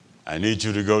I need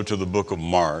you to go to the book of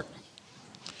Mark.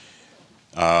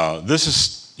 This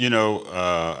is,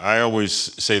 I always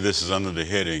say this is under the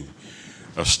heading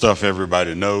of stuff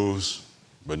everybody knows,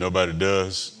 but nobody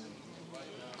does.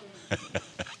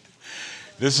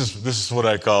 This is what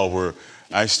I call where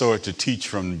I start to teach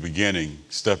from the beginning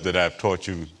stuff that I've taught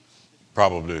you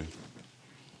probably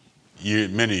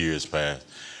many years past.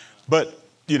 But,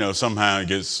 somehow it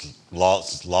gets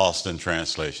lost in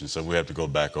translation, so we have to go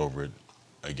back over it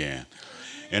again.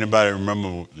 Anybody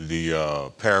remember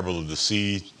the parable of the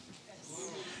seed?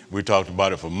 We talked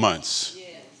about it for months.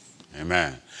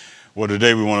 Amen. Well,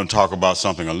 today we want to talk about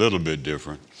something a little bit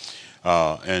different.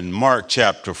 In Mark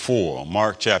chapter 4,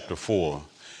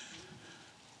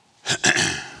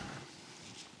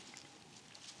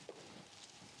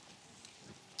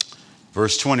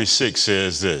 verse 26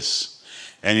 says this,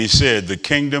 and he said, the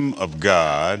kingdom of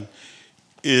God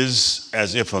is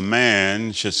as if a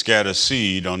man should scatter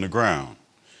seed on the ground,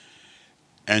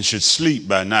 and should sleep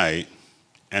by night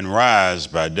and rise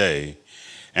by day,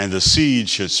 and the seed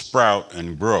should sprout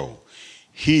and grow.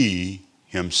 He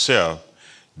himself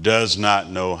does not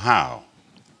know how.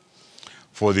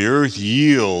 For the earth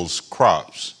yields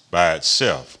crops by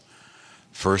itself,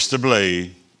 first the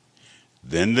blade,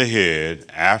 then the head,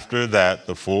 after that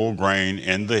the full grain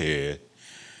in the head.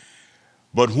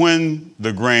 But when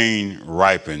the grain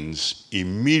ripens,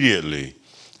 immediately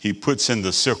he puts in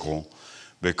the sickle,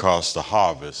 because the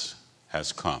harvest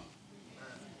has come.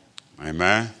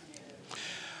 Amen.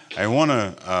 I want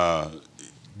to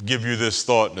give you this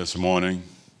thought this morning,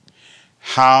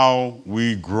 how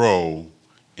we grow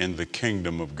in the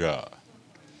kingdom of God.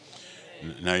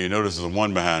 Now you notice there's a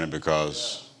one behind it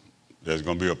because there's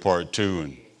going to be a part 2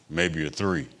 and maybe a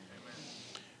 3.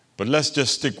 But let's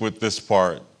just stick with this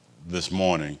part this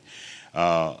morning,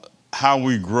 how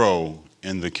we grow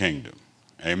in the kingdom.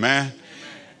 Amen.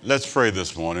 Let's pray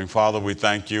this morning. Father, we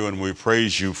thank you and we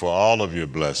praise you for all of your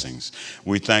blessings.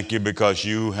 We thank you because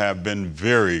you have been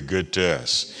very good to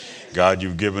us. God,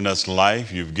 you've given us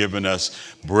life. You've given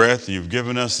us breath. You've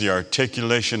given us the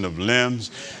articulation of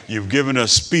limbs. You've given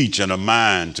us speech and a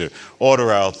mind to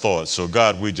order our thoughts. So,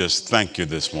 God, we just thank you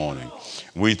this morning.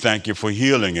 We thank you for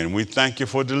healing and we thank you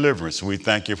for deliverance. We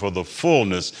thank you for the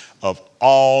fullness of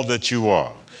all that you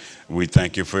are. We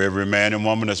thank you for every man and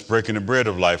woman that's breaking the bread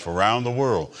of life around the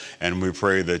world. And we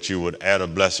pray that you would add a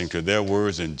blessing to their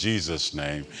words in Jesus'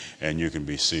 name, and you can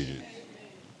be seated.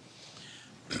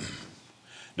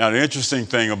 Now, the interesting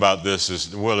thing about this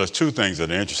is, well, there's 2 things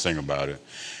that are interesting about it.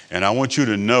 And I want you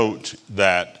to note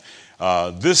that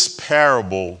this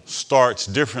parable starts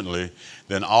differently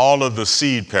than all of the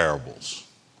seed parables.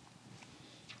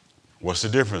 What's the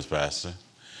difference, Pastor?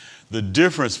 The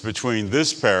difference between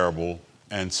this parable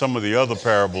and some of the other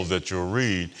parables that you'll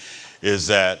read is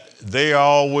that they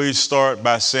always start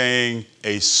by saying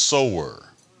a sower.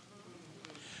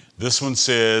 This one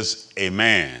says a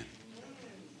man.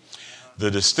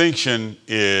 The distinction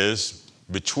is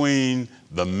between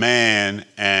the man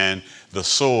and the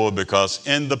sower, because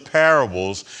in the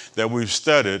parables that we've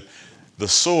studied, the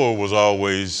sower was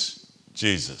always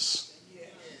Jesus.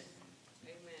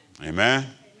 Amen.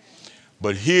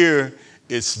 But here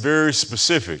it's very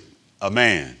specific. A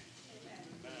man.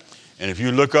 And if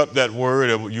you look up that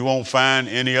word, you won't find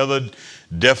any other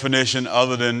definition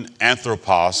other than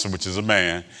anthropos, which is a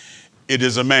man. It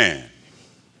is a man.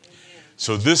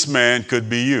 So this man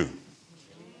could be you.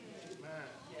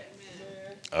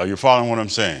 You're following what I'm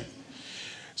saying?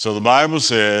 So the Bible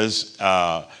says,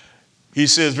 he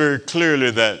says very clearly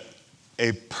that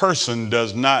a person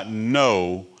does not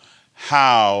know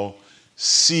how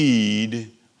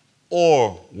seed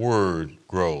or word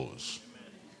grows.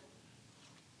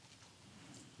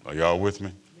 Are y'all with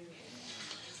me?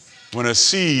 When a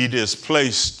seed is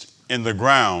placed in the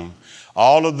ground,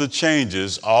 all of the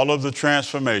changes, all of the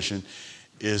transformation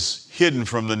is hidden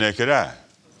from the naked eye.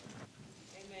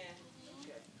 Amen.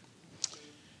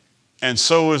 And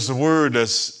so is the word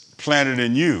that's planted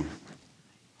in you.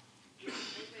 Amen.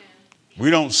 We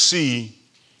don't see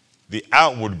the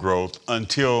outward growth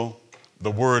until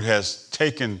the word has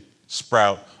taken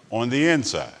sprout on the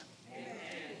inside. Amen.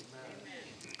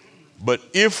 But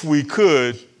if we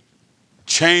could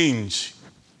change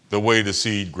the way the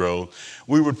seed grows,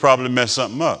 we would probably mess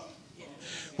something up,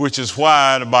 which is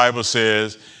why the Bible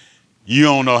says you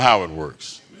don't know how it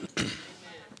works.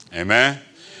 Amen.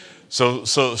 So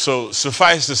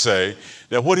suffice to say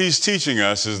that what he's teaching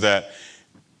us is that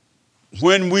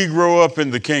when we grow up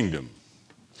in the kingdom,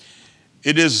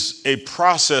 it is a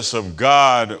process of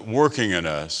God working in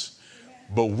us,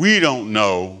 but we don't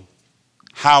know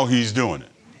how he's doing it.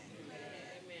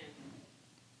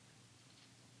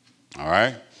 All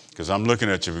right? Because I'm looking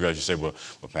at you because you say, well,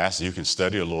 Pastor, you can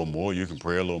study a little more, you can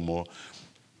pray a little more.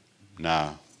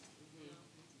 No.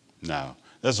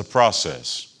 There's a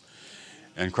process.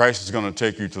 And Christ is going to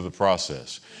take you to the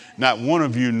process. Not one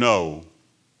of you know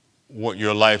what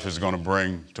your life is going to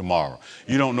bring tomorrow.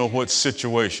 You don't know what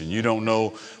situation. You don't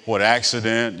know what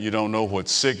accident. You don't know what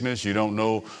sickness. You don't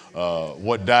know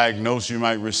what diagnosis you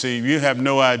might receive. You have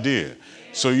no idea.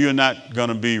 So you're not going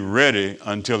to be ready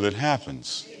until it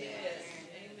happens.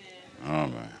 Oh,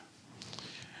 man.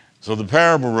 So the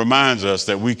parable reminds us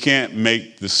that we can't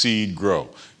make the seed grow.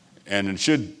 And it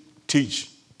should teach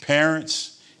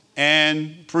parents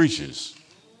and preachers.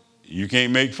 You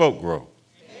can't make folk grow.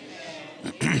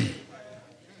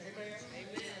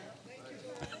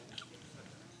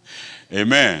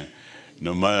 Amen.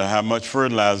 No matter how much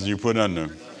fertilizer you put under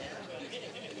them.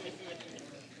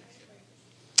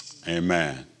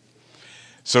 Amen.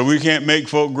 So we can't make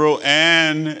folk grow,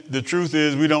 and the truth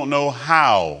is we don't know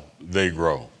how they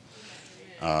grow.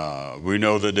 We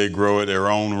know that they grow at their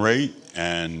own rate,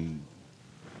 and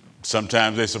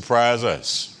sometimes they surprise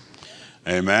us.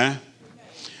 Amen.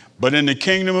 But in the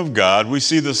kingdom of God, we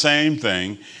see the same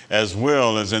thing as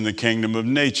well as in the kingdom of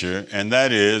nature, and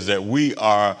that is that we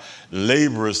are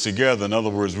laborers together. In other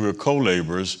words, we're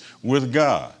co-laborers with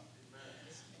God.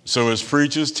 So as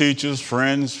preachers, teachers,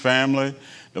 friends, family,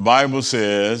 the Bible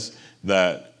says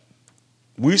that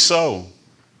we sow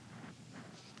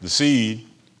the seed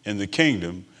in the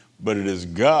kingdom, but it is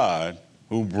God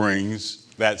who brings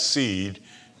that seed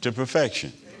to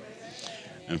perfection.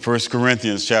 In 1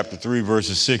 Corinthians chapter 3,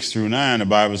 verses 6 through 9, the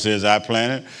Bible says, I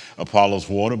planted, Apollos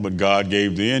watered, but God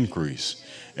gave the increase.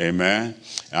 Amen.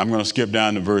 I'm going to skip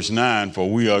down to verse 9, for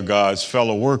we are God's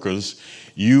fellow workers.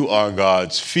 You are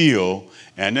God's field.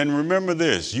 And then remember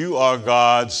this, you are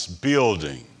God's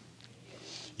building.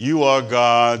 You are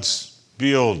God's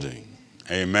building.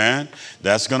 Amen.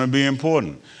 That's going to be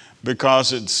important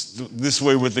because it's this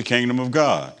way with the kingdom of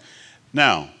God.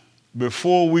 Now,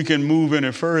 before we can move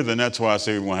any further, and that's why I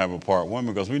say we want to have a part one,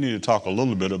 because we need to talk a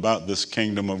little bit about this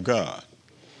kingdom of God.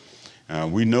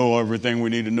 We know everything we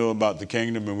need to know about the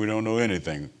kingdom, and we don't know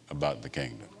anything about the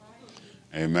kingdom.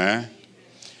 Amen.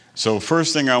 So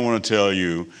first thing I want to tell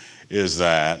you is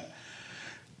that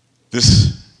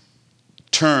this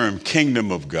term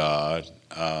kingdom of God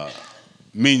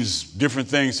means different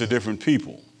things to different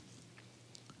people.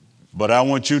 But I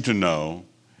want you to know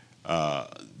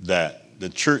that the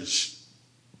church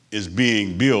is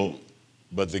being built,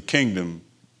 but the kingdom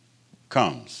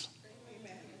comes.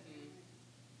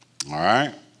 All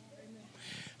right?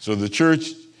 So the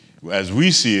church, as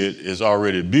we see it, is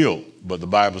already built, but the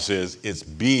Bible says it's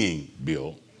being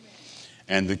built.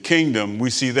 And the kingdom,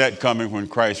 we see that coming when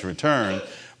Christ returns,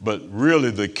 but really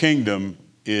the kingdom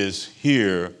is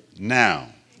here now.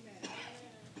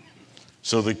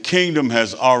 So the kingdom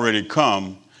has already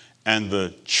come, and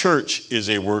the church is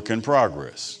a work in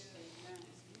progress.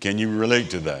 Can you relate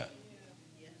to that?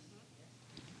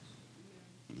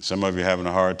 Some of you are having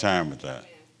a hard time with that.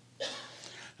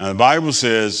 Now the Bible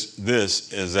says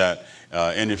this is that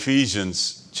in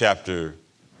Ephesians chapter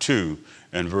 2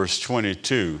 and verse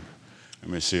 22, let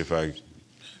me see if I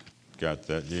got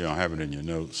that. You don't have it in your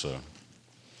notes. So.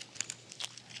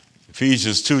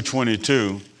 Ephesians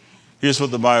 2:22, here's what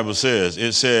the Bible says.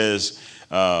 It says,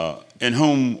 in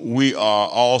whom we are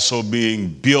also being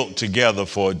built together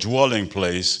for a dwelling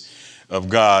place of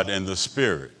God in the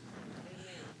Spirit.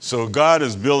 So God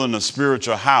is building a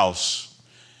spiritual house,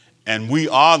 and we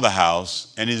are the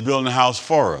house, and he's building a house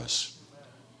for us.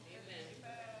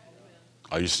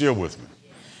 Are you still with me?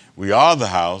 We are the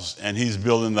house, and he's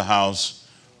building the house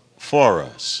for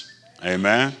us.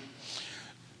 Amen.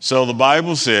 So the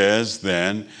Bible says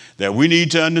then that we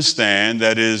need to understand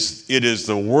that it is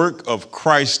the work of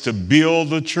Christ to build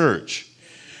the church,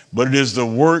 but it is the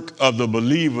work of the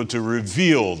believer to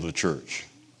reveal the church.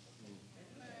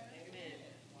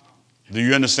 Do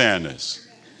you understand this?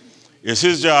 It's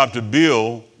his job to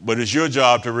build, but it's your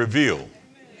job to reveal.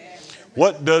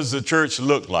 What does the church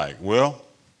look like? Well,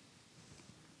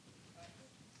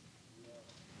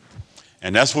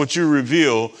 and that's what you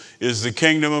reveal is the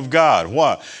kingdom of God.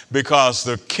 Why? Because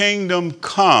the kingdom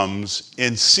comes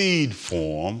in seed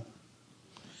form,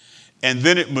 and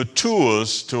then it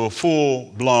matures to a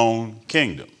full-blown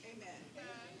kingdom.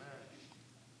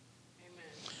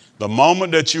 The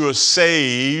moment that you are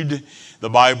saved, the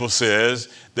Bible says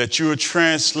that you are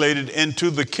translated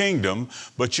into the kingdom,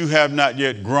 but you have not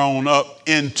yet grown up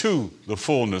into the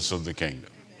fullness of the kingdom.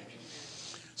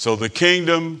 So the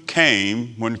kingdom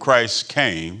came when Christ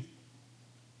came.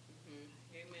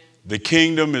 The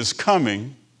kingdom is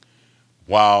coming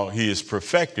while he is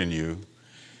perfecting you,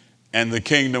 and the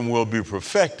kingdom will be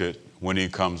perfected when he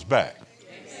comes back.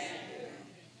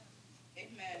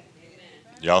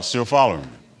 Y'all still following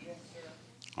me?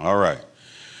 All right.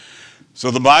 So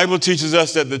the Bible teaches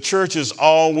us that the church is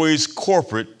always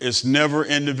corporate. It's never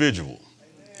individual.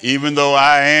 Even though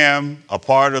I am a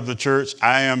part of the church,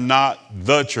 I am not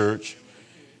the church.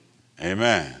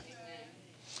 Amen.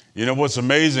 You know what's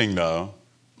amazing, though?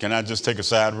 Can I just take a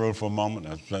side road for a moment?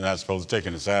 I'm not supposed to take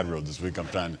a side road this week. I'm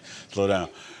trying to slow down.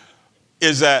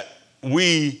 Is that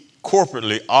we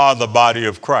corporately are the body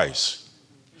of Christ.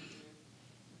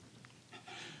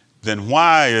 Then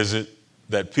why is it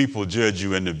that people judge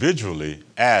you individually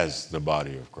as the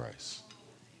body of Christ?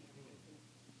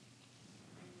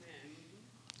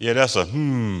 Yeah, that's a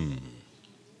Isn't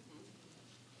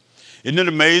it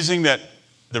amazing that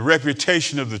the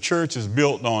reputation of the church is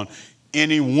built on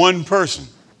any one person?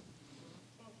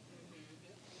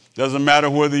 Doesn't matter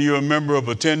whether you're a member of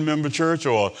a 10-member church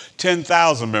or a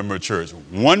 10,000-member church.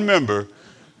 One member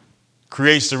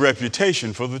creates the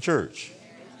reputation for the church.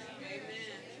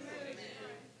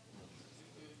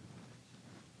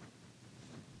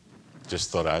 Just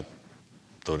thought I'd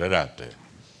throw that out there.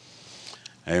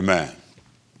 Amen.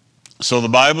 So the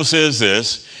Bible says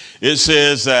this. It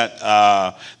says that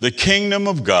the kingdom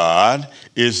of God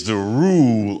is the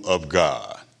rule of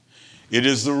God. It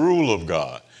is the rule of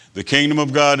God. The kingdom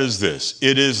of God is this.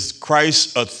 It is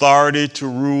Christ's authority to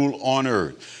rule on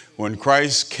earth. When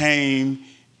Christ came,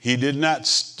 he did not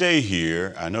stay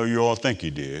here. I know you all think he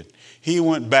did. He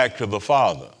went back to the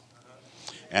Father.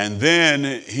 And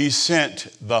then he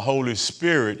sent the Holy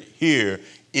Spirit here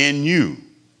in you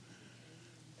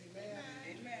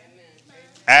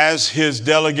as his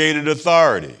delegated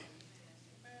authority.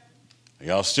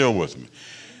 Y'all still with me?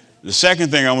 The second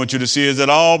thing I want you to see is that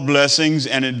all blessings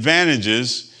and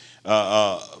advantages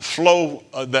flow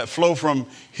from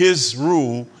his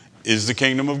rule is the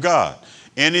kingdom of God.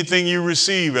 Anything you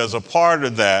receive as a part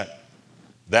of that,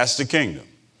 that's the kingdom.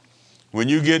 When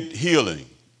you get healing,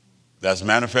 that's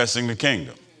manifesting the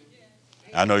kingdom.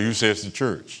 I know you say it's the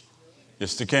church.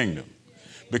 It's the kingdom.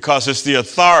 Because it's the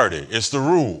authority. It's the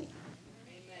rule.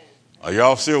 Are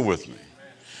y'all still with me?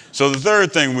 So the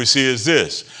third thing we see is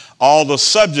this. All the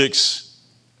subjects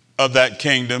of that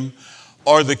kingdom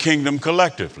are the kingdom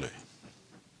collectively.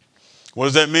 What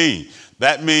does that mean?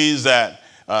 That means that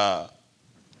I,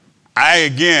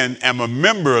 again, am a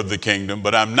member of the kingdom,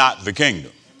 but I'm not the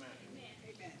kingdom.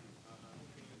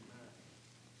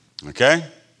 Okay?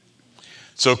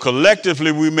 So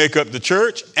collectively, we make up the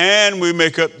church and we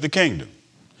make up the kingdom.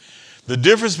 The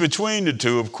difference between the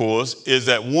two, of course, is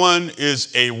that one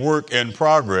is a work in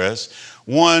progress.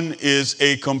 One is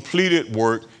a completed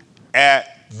work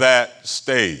at that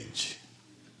stage.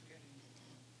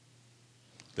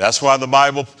 That's why the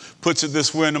Bible puts it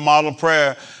this way in the model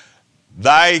prayer.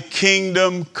 Thy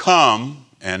kingdom come,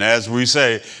 and as we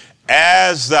say,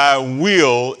 as thy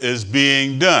will is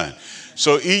being done.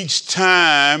 So each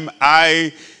time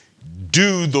I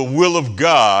do the will of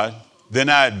God, then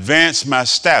I advance my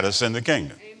status in the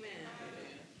kingdom. Amen.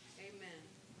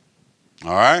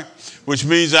 All right? Which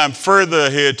means I'm further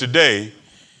ahead today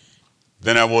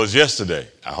than I was yesterday,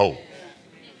 I hope.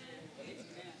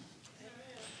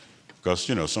 Because,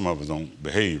 some of us don't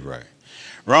behave right.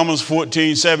 Romans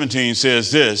 14:17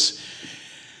 says this.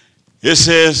 It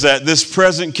says that this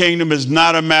present kingdom is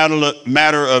not a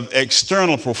matter of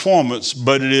external performance,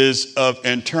 but it is of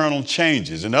internal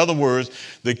changes. In other words,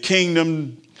 the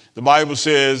kingdom, the Bible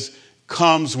says,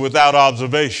 comes without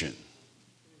observation.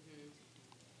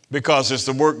 Because it's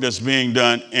the work that's being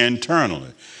done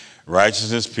internally.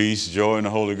 Righteousness, peace, joy in the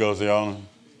Holy Ghost, y'all know?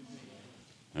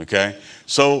 Okay?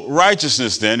 So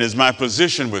righteousness then is my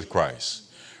position with Christ.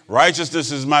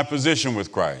 Righteousness is my position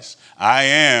with Christ. I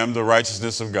am the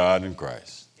righteousness of God in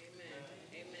Christ.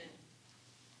 Amen.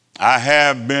 I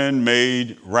have been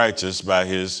made righteous by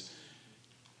his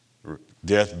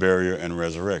death, burial, and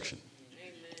resurrection.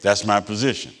 Amen. That's my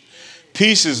position.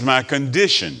 Peace is my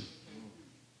condition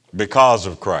because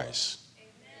of Christ.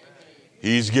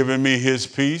 He's given me his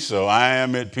peace, so I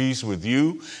am at peace with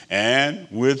you and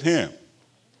with him.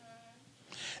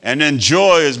 And then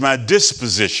joy is my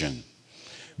disposition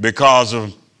because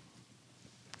of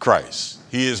Christ.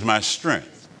 He is my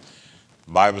strength.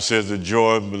 The Bible says the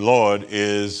joy of the Lord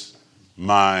is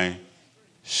my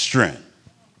strength.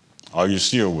 Are you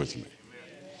still with me?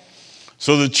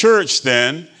 So the church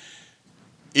then,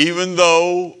 even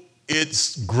though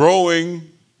it's growing,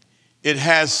 it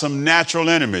has some natural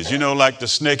enemies, like the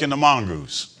snake and the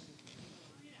mongoose.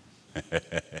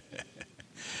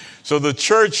 So the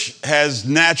church has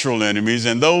natural enemies,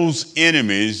 and those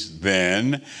enemies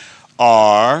then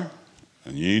are,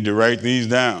 and you need to write these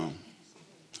down,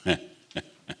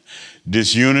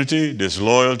 disunity,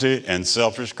 disloyalty, and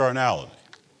selfish carnality.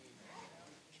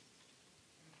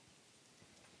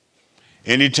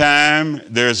 Anytime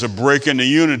there's a break in the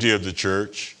unity of the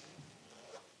church,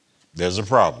 there's a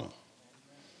problem.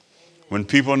 When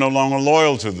people are no longer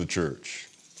loyal to the church,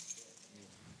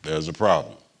 there's a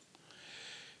problem.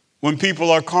 When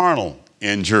people are carnal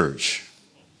in church,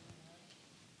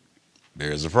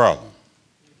 there's a problem.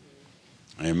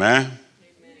 Amen?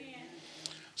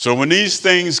 So when these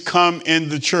things come in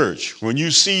the church, when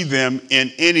you see them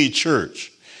in any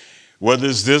church, whether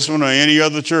it's this one or any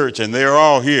other church, and they're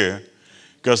all here,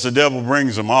 because the devil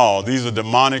brings them all. These are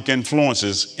demonic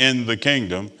influences in the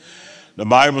kingdom. The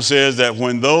Bible says that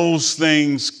when those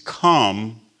things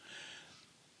come,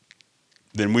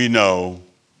 then we know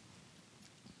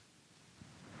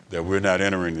that we're not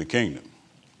entering the kingdom.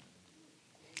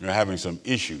 We're having some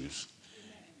issues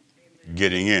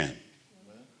getting in.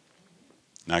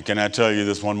 Now, can I tell you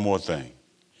this one more thing?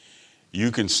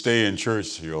 You can stay in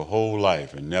church your whole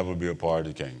life and never be a part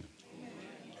of the kingdom.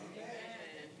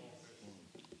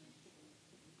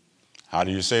 How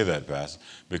do you say that, Pastor?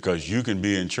 Because you can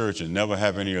be in church and never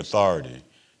have any authority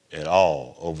at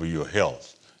all over your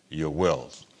health, your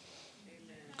wealth.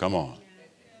 Come on.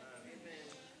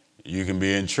 You can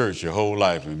be in church your whole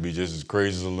life and be just as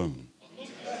crazy as a loon.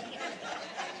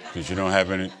 Because you don't have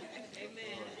any.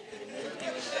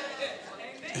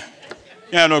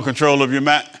 You have no control of your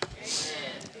mind.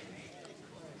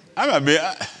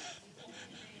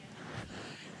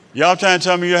 Y'all trying to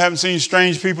tell me you haven't seen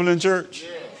strange people in church?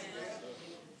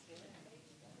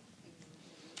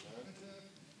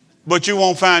 But you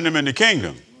won't find them in the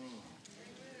kingdom.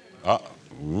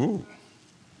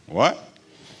 What?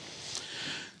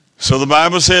 So the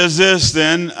Bible says this,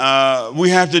 then we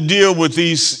have to deal with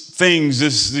these things,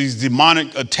 these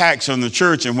demonic attacks on the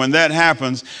church. And when that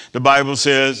happens, the Bible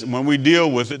says when we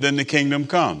deal with it, then the kingdom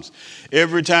comes.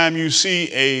 Every time you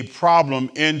see a problem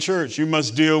in church, you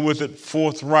must deal with it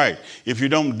forthright. If you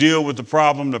don't deal with the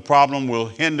problem will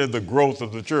hinder the growth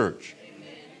of the church.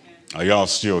 Are y'all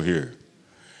still here?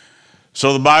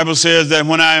 So the Bible says that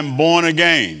when I am born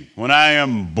again, then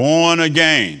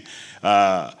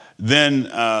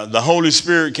the Holy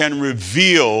Spirit can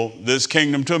reveal this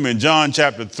kingdom to me. In John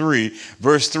chapter 3,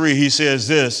 verse 3, he says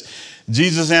this,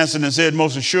 Jesus answered and said,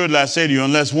 most assuredly I say to you,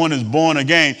 unless one is born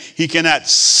again, he cannot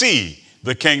see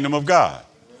the kingdom of God.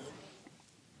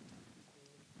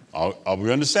 Are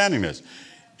we understanding this?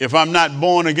 If I'm not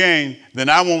born again, then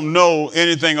I won't know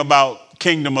anything about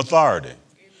kingdom authority.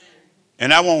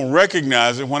 And I won't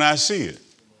recognize it when I see it.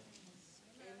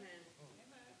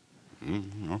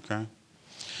 Okay.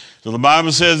 So the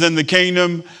Bible says then the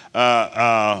kingdom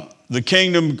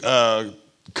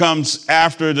comes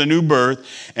after the new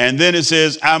birth. And then it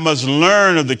says, I must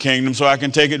learn of the kingdom so I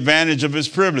can take advantage of its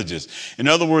privileges. In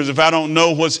other words, if I don't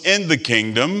know what's in the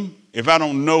kingdom, if I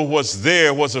don't know what's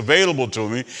there, what's available to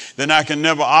me, then I can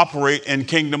never operate in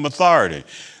kingdom authority.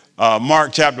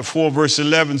 Mark chapter 4, verse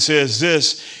 11 says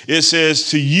this. It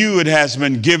says, to you it has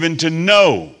been given to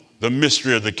know the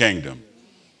mystery of the kingdom.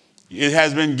 It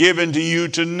has been given to you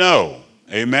to know.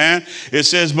 Amen. It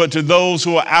says, but to those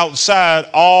who are outside,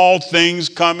 all things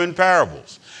come in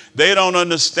parables. They don't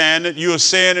understand it. You're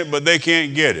saying it, but they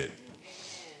can't get it.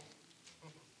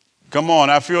 Come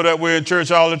on. I feel that way in church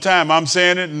all the time. I'm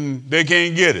saying it and they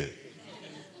can't get it.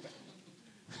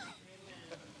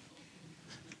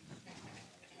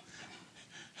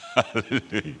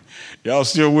 Y'all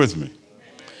still with me?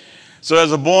 So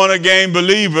as a born again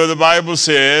believer, the Bible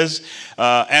says,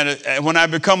 and when I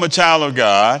become a child of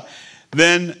God,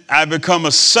 then I become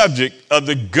a subject of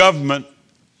the government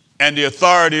and the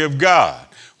authority of God.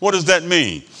 What does that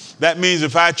mean? That means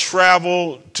if I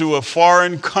travel to a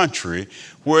foreign country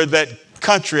where that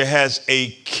country has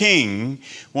a king,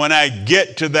 when I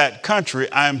get to that country,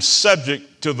 I'm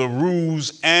subject to the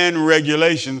rules and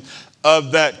regulations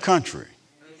of that country.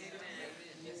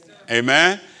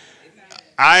 Amen.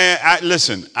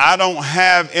 Listen, I don't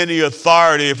have any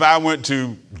authority if I went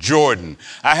to Jordan.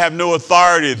 I have no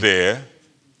authority there.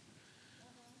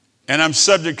 And I'm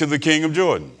subject to the king of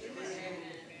Jordan.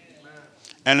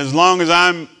 And as long as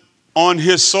I'm on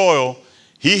his soil,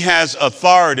 he has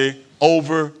authority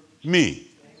over me.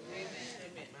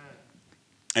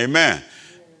 Amen.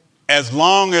 As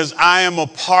long as I am a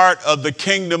part of the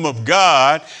kingdom of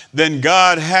God, then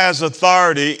God has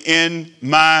authority in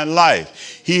my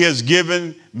life. He has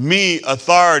given me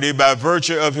authority by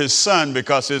virtue of his son,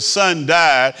 because his son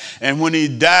died. And when he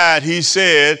died, he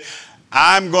said,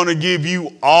 I'm going to give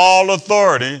you all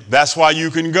authority. That's why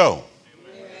you can go.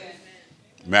 Amen.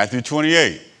 Matthew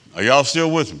 28. Are y'all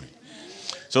still with me?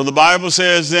 So the Bible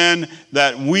says then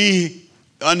that we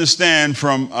understand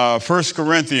from 1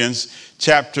 Corinthians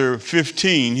chapter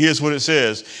 15. Here's what it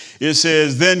says. It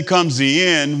says, then comes the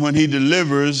end when he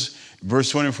delivers, verse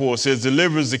 24 says,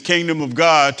 delivers the kingdom of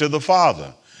God to the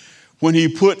Father, when he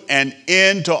put an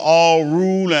end to all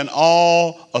rule and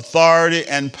all authority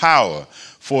and power.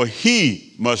 For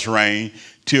he must reign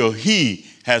till he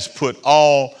has put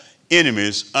all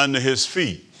enemies under his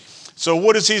feet. So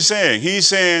what is he saying? He's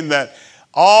saying that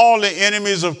all the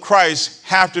enemies of Christ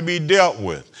have to be dealt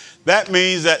with. That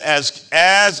means that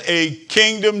as a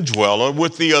kingdom dweller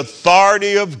with the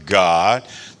authority of God,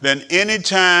 then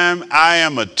anytime I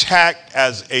am attacked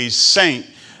as a saint,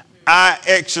 I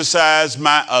exercise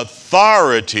my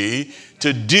authority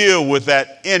to deal with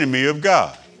that enemy of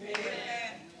God.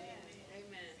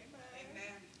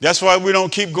 That's why we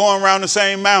don't keep going around the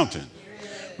same mountain.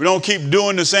 We don't keep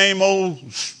doing the same old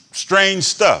strange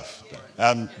stuff.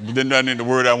 I didn't know the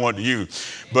word I wanted to use,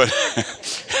 but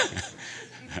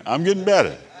I'm getting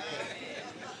better.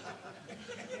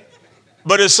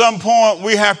 But at some point,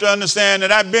 we have to understand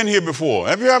that I've been here before.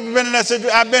 Have you ever been in that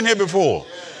situation? I've been here before.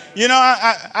 You know,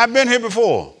 I've been here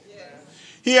before.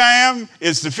 Here I am.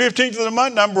 It's the 15th of the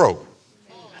month and I'm broke.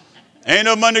 Ain't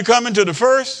no money coming to the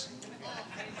 1st.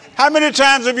 How many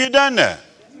times have you done that?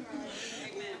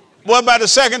 Well, by the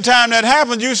second time that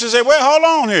happens, you should say, wait, hold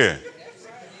on here.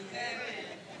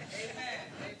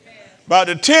 By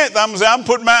the 10th, I'm going to say, I'm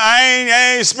putting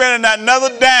I ain't spending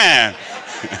another dime.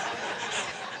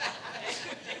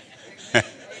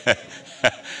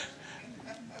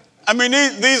 I mean,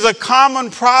 these are common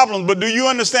problems, but do you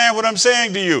understand what I'm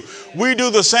saying to you? We do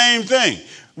the same thing.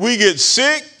 We get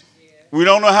sick, we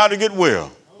don't know how to get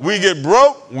well. We get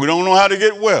broke, we don't know how to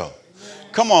get well.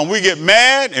 Come on, we get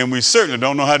mad, and we certainly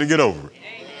don't know how to get over it.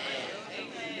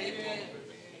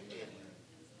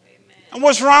 And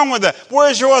what's wrong with that?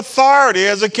 Where's your authority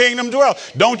as a kingdom dweller?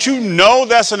 Don't you know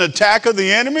that's an attack of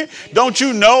the enemy? Don't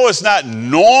you know it's not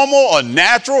normal or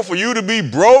natural for you to be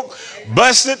broke,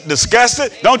 busted,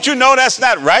 disgusted? Don't you know that's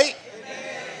not right?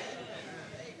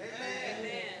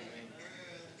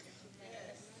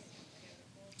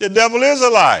 The devil is a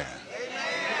liar.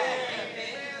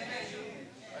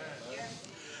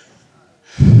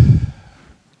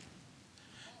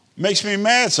 Makes me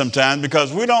mad sometimes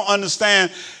because we don't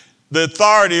understand the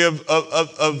authority of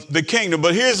the kingdom.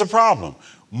 But here's the problem.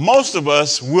 Most of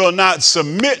us will not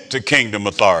submit to kingdom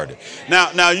authority.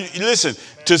 Now, listen,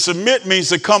 to submit means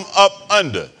to come up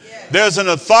under. There's an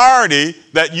authority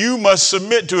that you must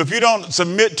submit to. If you don't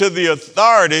submit to the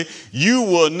authority, you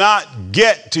will not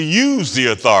get to use the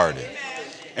authority.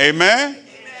 Amen?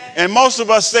 And most of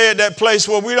us stay at that place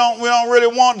where we don't really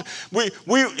want,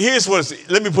 here's what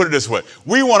let me put it this way.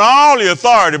 We want all the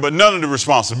authority, but none of the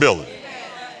responsibility.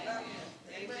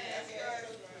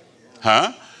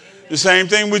 Huh? The same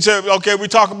thing we say, okay, we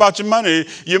talk about your money.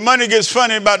 Your money gets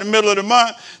funny about the middle of the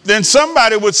month. Then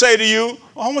somebody would say to you,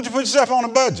 well, how much you put yourself on a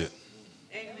budget?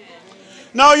 Amen.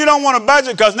 No, you don't want a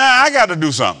budget because now I got to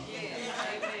do something.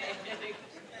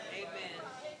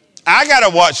 I got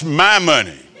to watch my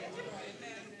money.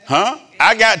 Huh?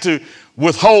 I got to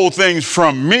withhold things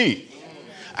from me.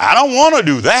 I don't want to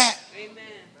do that.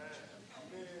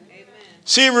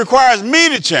 See, it requires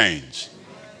me to change.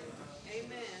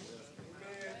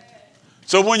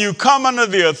 So when you come under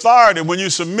the authority, when you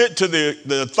submit to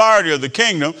the authority of the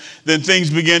kingdom, then things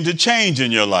begin to change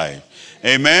in your life.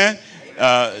 Amen.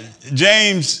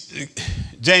 James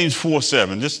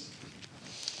 4:7. Just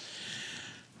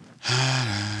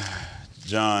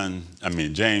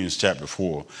James chapter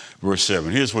 4, verse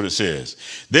 7. Here's what it says.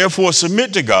 Therefore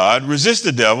submit to God, resist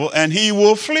the devil, and he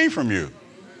will flee from you.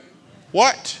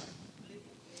 What?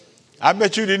 I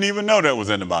bet you didn't even know that was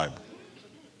in the Bible.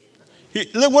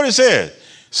 Look what it says.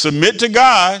 Submit to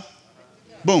God.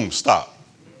 Boom, stop.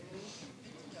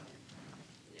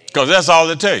 Because that's all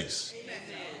it takes.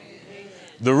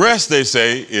 The rest, they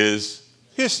say, is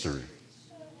history.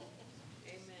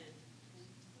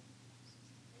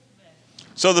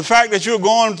 So the fact that you're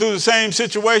going through the same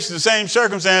situation, the same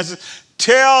circumstances,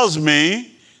 tells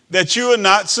me that you are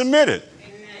not submitted.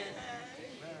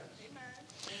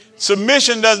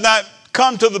 Submission does not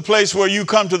come to the place where you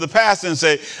come to the pastor and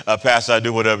say, Pastor, I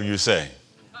do whatever you say.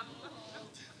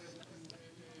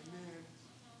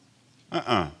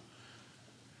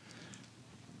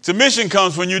 Submission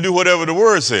comes when you do whatever the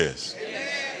word says.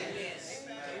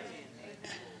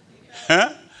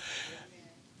 Huh?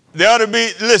 There ought to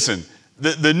be, listen,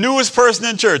 the newest person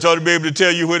in church ought to be able to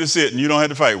tell you where to sit and you don't have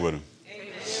to fight with them.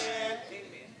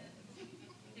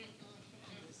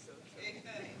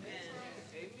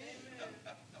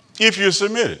 if you're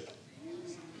submitted.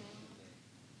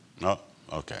 Oh,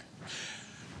 okay.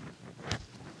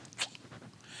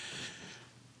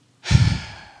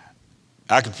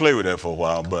 I could play with that for a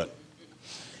while, but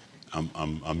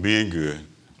I'm being good,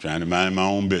 trying to mind my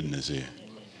own business here.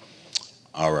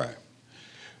 All right.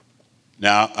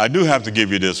 Now, I do have to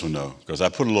give you this one, though, because I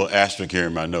put a little asterisk here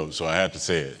in my notes, so I have to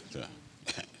say it. So,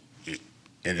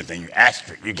 anything you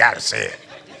asterisk, you got to say it.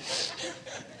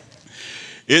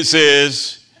 It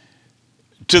says,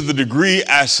 to the degree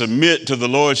I submit to the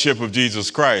lordship of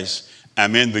Jesus Christ,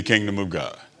 I'm in the kingdom of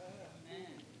God.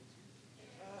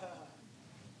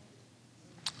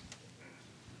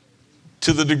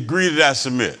 To the degree that I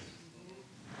submit.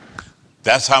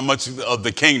 That's how much of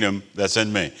the kingdom that's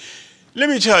in me. Let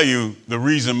me tell you the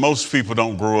reason most people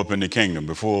don't grow up in the kingdom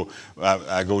before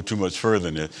I go too much further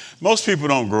in this. Most people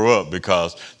don't grow up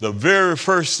because the very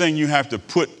first thing you have to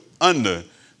put under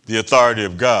the authority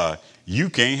of God, you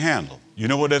can't handle. You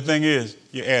know what that thing is?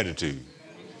 Your attitude.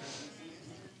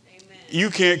 You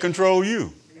can't control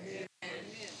you.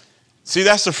 See,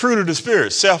 that's the fruit of the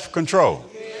Spirit, self-control.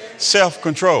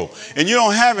 Self-control. And you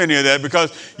don't have any of that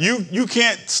because you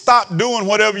can't stop doing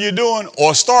whatever you're doing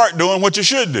or start doing what you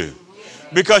should do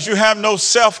because you have no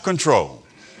self-control.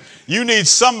 You need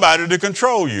somebody to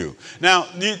control you. Now,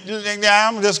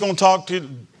 I'm just going to talk to you.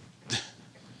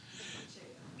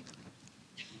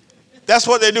 That's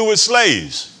what they do with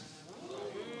slaves.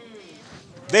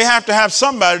 They have to have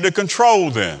somebody to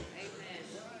control them.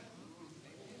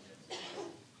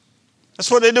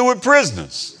 That's what they do with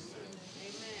prisoners.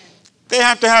 They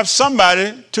have to have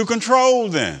somebody to control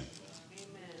them.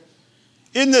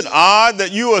 Isn't it odd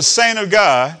that you are a saint of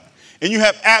God and you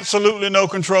have absolutely no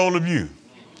control of you?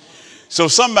 So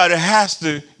somebody has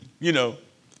to,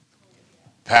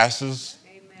 pastors,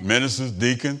 ministers,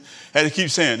 deacons, had to keep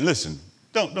saying, listen,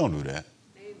 don't do that.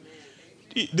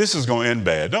 This is going to end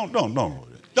bad. Don't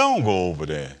go over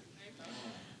there.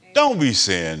 Don't be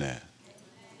saying that.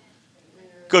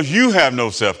 Because you have no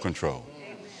self-control.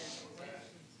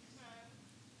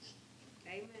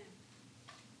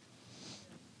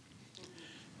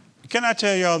 Can I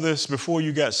tell y'all this? Before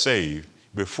you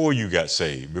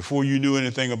knew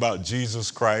anything about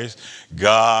Jesus Christ,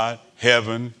 God,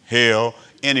 heaven, hell,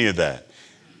 any of that,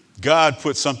 God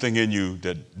put something in you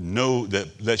that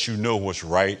lets you know what's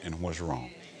right and what's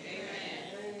wrong.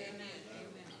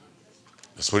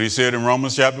 That's what he said in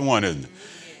Romans chapter 1, isn't it?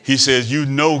 He says, you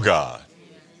know God.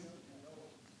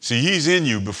 See, he's in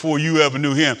you before you ever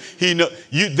knew him. He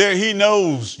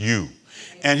knows you.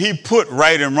 And he put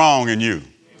right and wrong in you.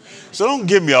 So don't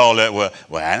give me all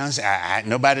that,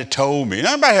 nobody told me.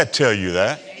 Nobody had to tell you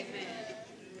that.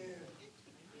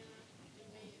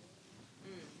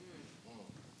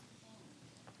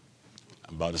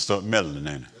 I'm about to start meddling,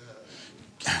 ain't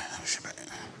I? I'm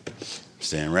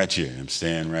staying right here. I'm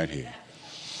staying right here.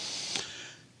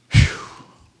 Whew.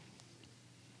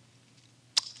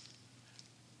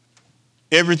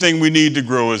 Everything we need to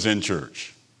grow is in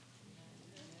church.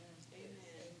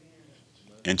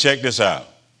 And check this out.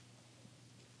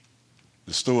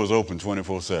 The store is open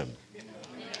 24/7.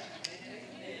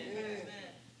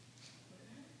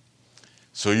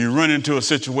 So you run into a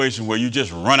situation where you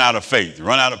just run out of faith,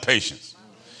 run out of patience.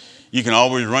 You can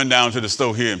always run down to the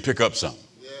store here and pick up something.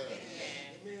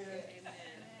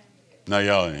 Now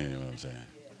y'all ain't hear what I'm saying.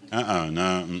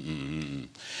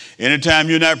 Anytime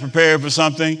you're not prepared for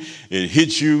something, it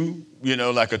hits you,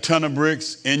 like a ton of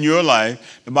bricks in your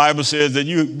life. The Bible says that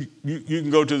you can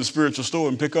go to the spiritual store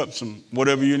and pick up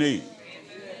whatever you need.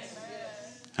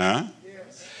 Huh?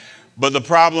 But the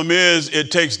problem is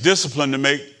it takes discipline to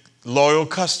make loyal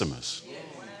customers.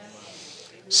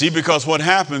 See, because what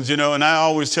happens, and I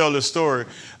always tell this story,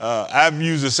 I've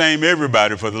used the same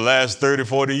everybody for the last 30,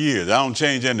 40 years. I don't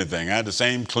change anything. I had the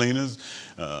same cleaners,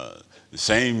 the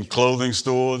same clothing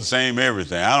store, the same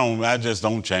everything. I just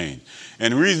don't change.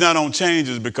 And the reason I don't change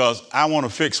is because I want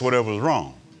to fix whatever's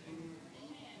wrong.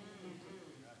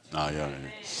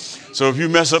 So if you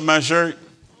mess up my shirt,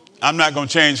 I'm not going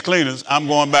to change cleaners. I'm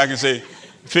going back and say,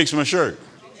 fix my shirt.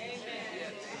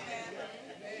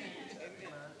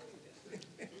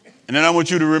 And then I want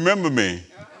you to remember me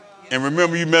and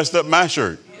remember you messed up my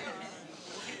shirt.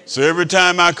 So every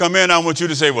time I come in, I want you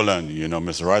to say, well,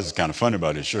 Mr. Rice is kind of funny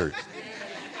about his shirt.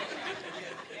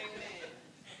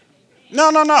 No.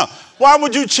 Why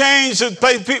would you change the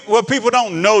place where people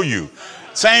don't know you?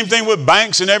 Same thing with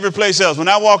banks and every place else. When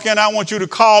I walk in, I want you to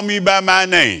call me by my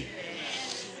name.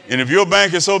 And if your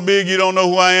bank is so big you don't know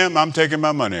who I am, I'm taking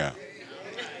my money out.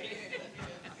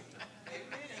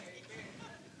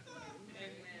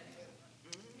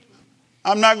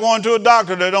 I'm not going to a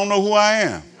doctor that don't know who I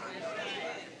am.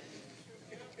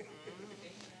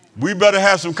 We better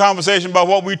have some conversation about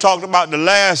what we talked about the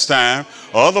last time,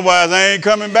 otherwise I ain't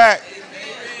coming back.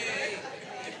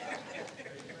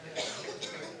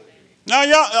 Now,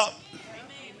 y'all,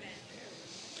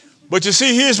 but you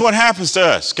see, here's what happens to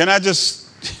us. Can I just,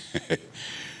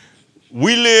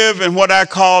 we live in what I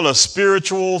call a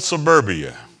spiritual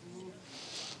suburbia.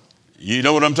 You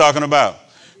know what I'm talking about?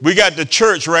 We got the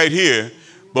church right here,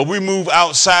 but we move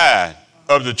outside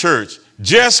of the church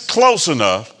just close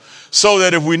enough so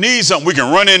that if we need something, we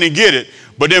can run in and get it,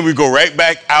 but then we go right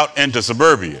back out into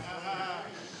suburbia.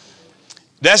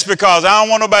 That's because I don't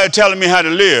want nobody telling me how to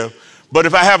live, but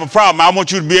if I have a problem, I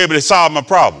want you to be able to solve my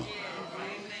problem.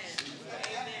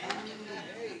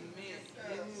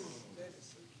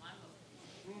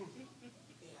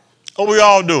 Oh, we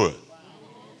all do it.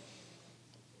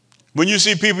 When you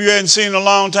see people you hadn't seen in a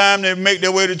long time, they make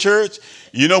their way to church,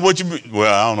 you know what you be,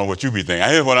 well, I don't know what you be thinking.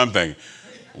 Here's what I'm thinking.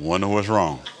 Wonder what's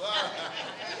wrong.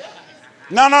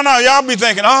 No. Y'all be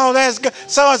thinking, oh, that's good.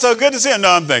 So-and-so, good to see him.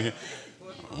 No, I'm thinking,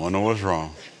 wonder what's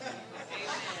wrong.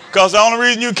 Because the only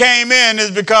reason you came in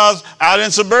is because out in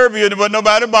suburbia, there wasn't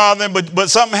nobody bothering, but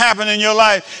something happened in your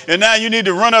life, and now you need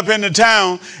to run up into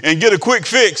town and get a quick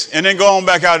fix and then go on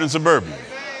back out in suburbia.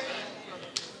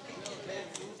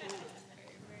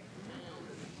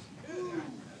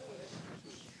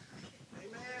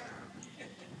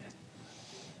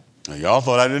 Now, y'all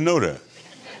thought I didn't know that.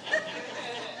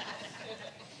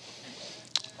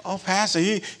 Oh, Pastor,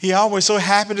 he always so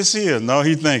happy to see us. No,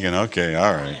 he's thinking, okay,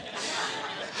 all right.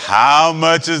 How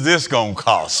much is this going to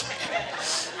cost me?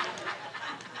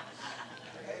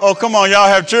 Oh, come on, y'all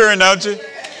have children, don't you?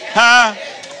 Huh?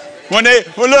 When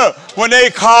they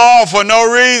call for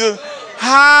no reason,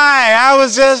 hi, I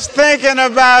was just thinking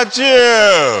about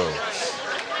you.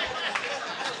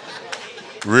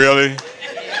 Really?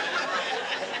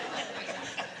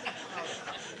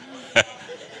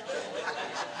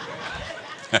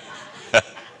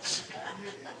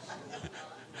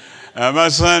 My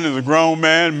son is a grown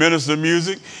man, minister of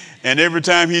music, and every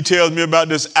time he tells me about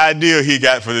this idea he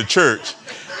got for the church,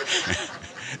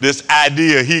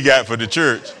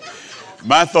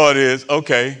 my thought is,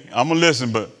 okay, I'm going to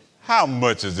listen, but how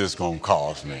much is this going to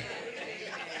cost me?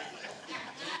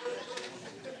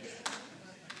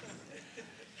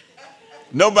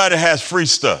 Nobody has free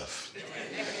stuff.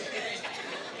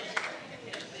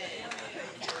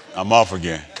 I'm off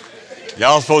again.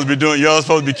 Y'all supposed to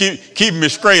be keeping me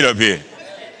straight up here.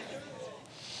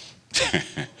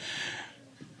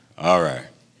 All right.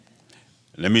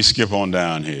 Let me skip on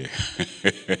down here.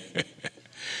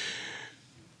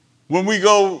 When we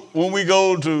go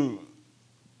to,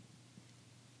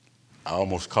 I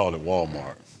almost call it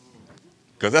Walmart,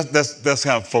 because that's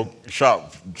how folk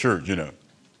shop church, you know.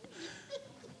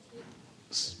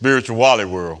 Spiritual Wally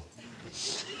World.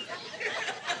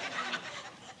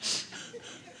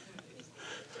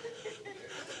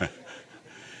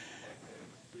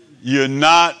 You're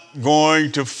not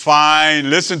going to find,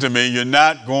 listen to me, you're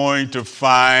not going to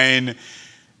find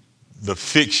the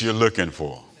fix you're looking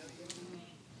for.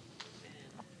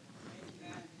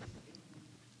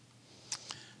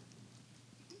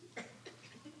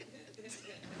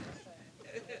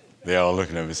 They're all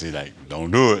looking at me and say, like, don't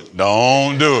do it.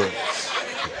 Don't do it.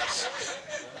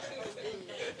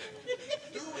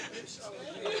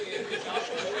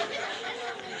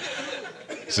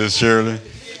 Sister Shirley,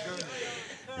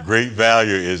 great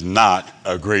value is not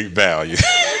a great value.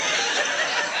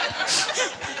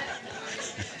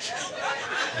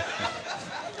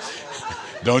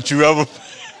 Don't you ever,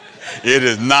 it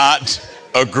is not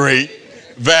a great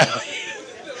value.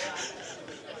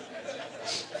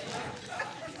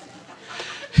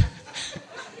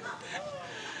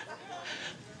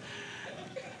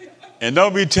 And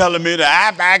don't be telling me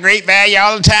that I buy great value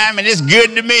all the time and it's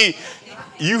good to me.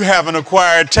 You have an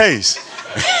acquired taste.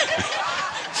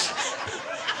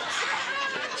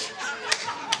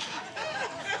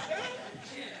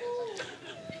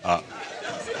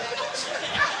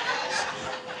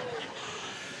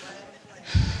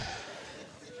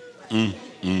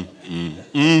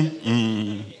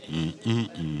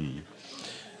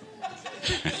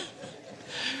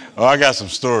 Oh, I got some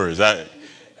stories.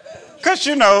 Because,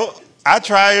 you know, I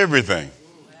try everything.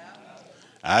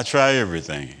 I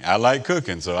like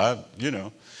cooking, so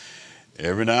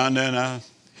every now and then I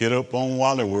hit up on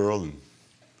Wally World and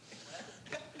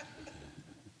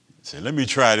say, let me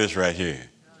try this right here.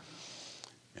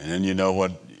 And then you know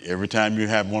what, every time you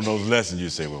have one of those lessons, you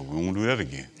say, well, we won't do that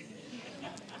again.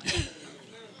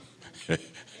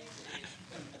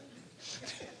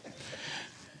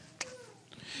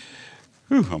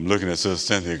 Whew, I'm looking at Sister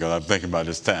Cynthia because I'm thinking about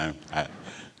this time.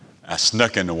 I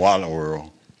snuck into Wally World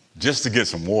just to get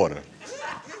some water.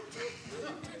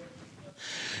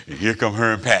 And here come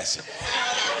her and Patsy.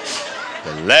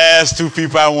 The last two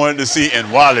people I wanted to see in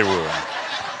Hollywood.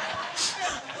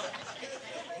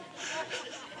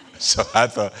 So I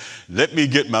thought, let me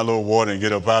get my little water and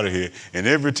get up out of here. And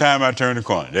every time I turned the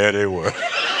corner, there they were.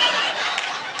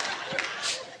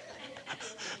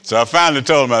 So I finally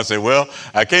told them, I said, well,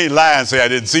 I can't lie and say I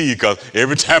didn't see you because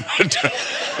every time I turn.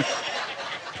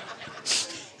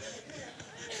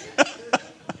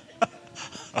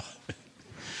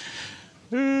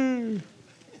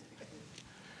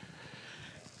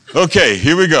 Okay,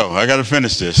 here we go. I got to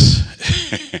finish this.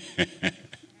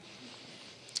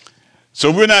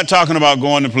 So we're not talking about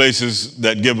going to places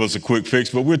that give us a quick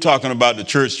fix, but we're talking about the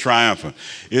church triumphant.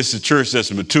 It's the church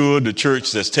that's matured, the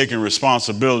church that's taking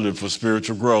responsibility for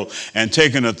spiritual growth and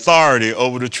taking authority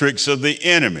over the tricks of the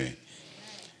enemy.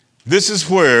 This is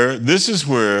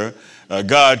where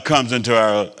God comes into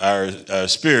our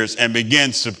spirits and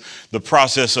begins the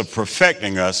process of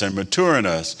perfecting us and maturing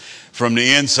us from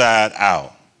the inside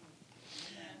out.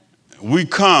 We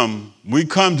come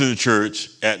to the church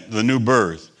at the new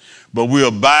birth, but we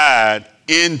abide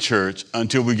in church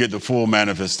until we get the full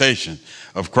manifestation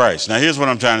of Christ. Now, here's what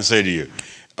I'm trying to say to you.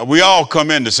 We all come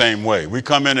in the same way. We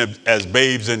come in as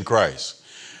babes in Christ.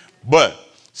 But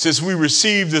since we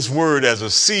receive this word as a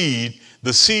seed,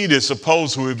 the seed is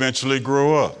supposed to eventually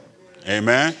grow up.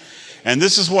 Amen? And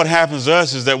this is what happens to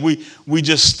us is that we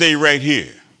just stay right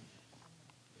here.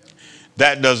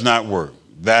 That does not work.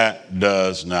 That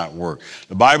does not work.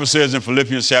 The Bible says in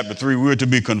Philippians chapter 3, we're to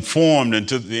be conformed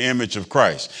into the image of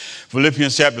Christ.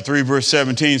 Philippians chapter 3, verse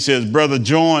 17 says, brother,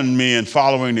 join me in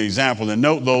following the example and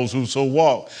note those who so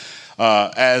walk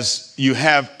as you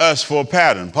have us for a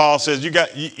pattern. Paul says, you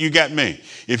got me.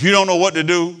 If you don't know what to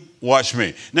do, watch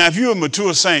me. Now, if you're a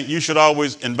mature saint, you should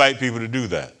always invite people to do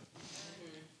that.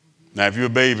 Now, if you're a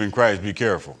babe in Christ, be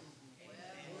careful.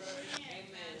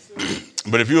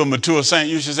 But if you're a mature saint,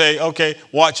 you should say, okay,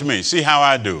 watch me. See how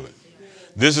I do it.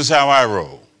 This is how I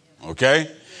roll. Okay?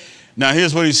 Now,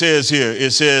 here's what he says here.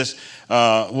 It says,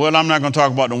 well, I'm not going to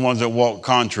talk about the ones that walk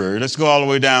contrary. Let's go all the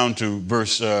way down to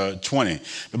verse 20.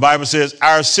 The Bible says,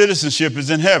 our citizenship is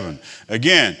in heaven.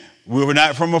 Again, we were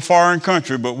not from a foreign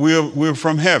country, but we're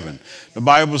from heaven. The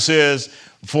Bible says,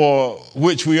 for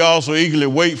which we also eagerly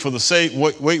wait for the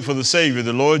Savior,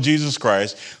 the Lord Jesus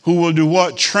Christ, who will do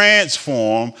what?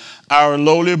 Transform our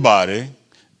lowly body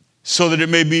so that it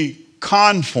may be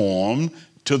conformed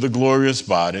to the glorious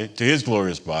body, to his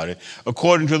glorious body,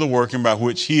 according to the working by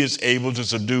which he is able to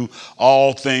subdue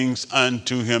all things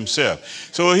unto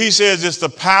himself. So he says it's the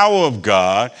power of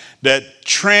God that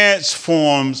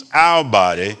transforms our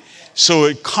body so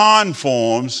it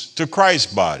conforms to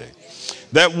Christ's body.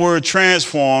 That word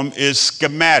transform is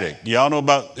schematic. Y'all know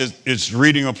about it's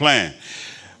reading a plan.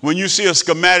 When you see a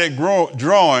schematic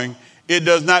drawing, it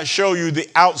does not show you the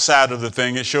outside of the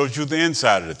thing. It shows you the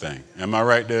inside of the thing. Am I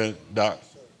right there, Doc?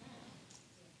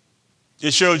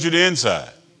 It shows you the inside.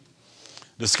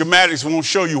 The schematics won't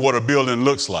show you what a building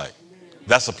looks like.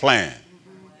 That's a plan.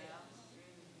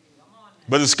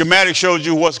 But the schematic shows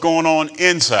you what's going on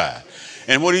inside.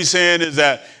 And what he's saying is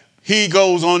that he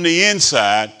goes on the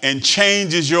inside and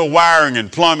changes your wiring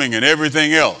and plumbing and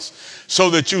everything else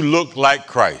so that you look like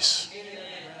Christ.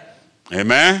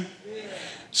 Amen?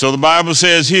 So the Bible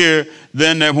says here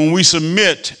then that when we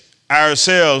submit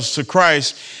ourselves to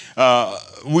Christ,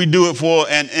 we do it for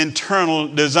an internal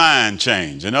design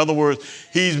change. In other words,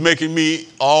 he's making me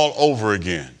all over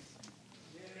again.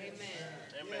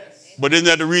 Amen. But isn't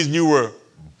that the reason you were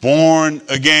born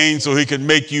again, so he could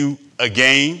make you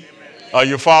again? Are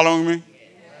you following me?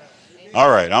 All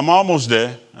right, I'm almost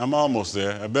there.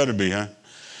 I better be, huh?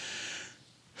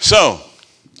 So,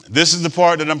 this is the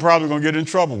part that I'm probably going to get in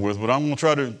trouble with, but I'm going to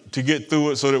try to get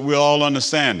through it so that we'll all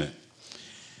understand it.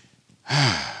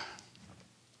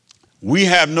 We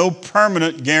have no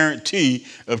permanent guarantee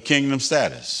of kingdom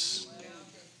status.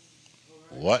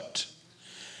 What?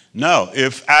 No,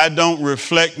 if I don't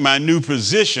reflect my new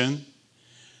position,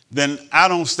 then I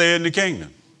don't stay in the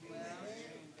kingdom.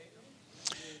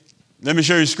 Let me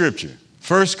show you scripture.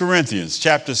 1 Corinthians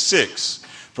chapter 6.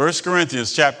 1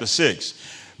 Corinthians chapter 6,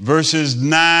 verses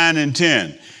 9 and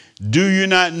 10. Do you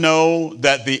not know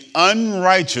that the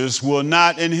unrighteous will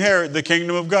not inherit the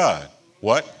kingdom of God?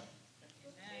 What?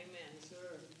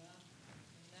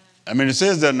 I mean, it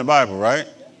says that in the Bible, right?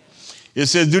 It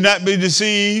says, do not be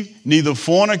deceived, neither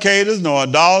fornicators, nor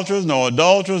idolaters, nor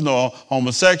adulterers, nor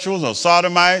homosexuals, nor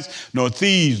sodomites, nor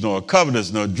thieves, nor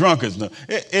covetous, nor drunkards, nor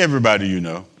everybody you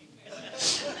know.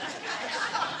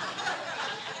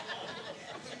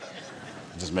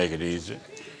 Just make it easier.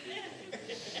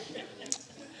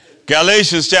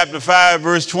 Galatians chapter 5,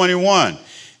 verse 21.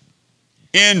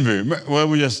 Envy. Well,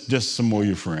 we just some more of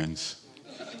your friends.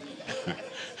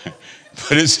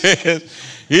 But it says,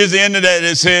 here's the end of that.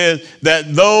 It says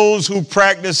that those who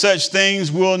practice such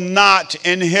things will not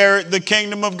inherit the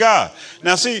kingdom of God.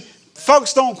 Now, see,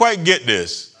 folks don't quite get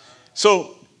this.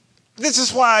 So this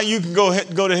is why you can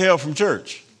go to hell from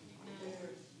church.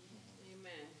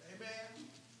 Amen.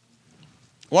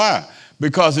 Why?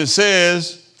 Because it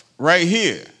says right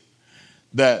here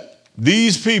that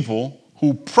these people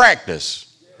who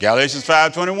practice, Galatians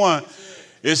 5:21,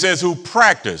 it says who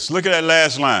practice. Look at that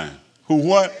last line. Who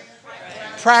what?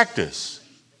 Practice.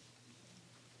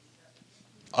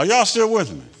 Are y'all still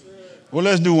with me? Well,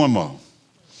 let's do one more.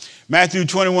 Matthew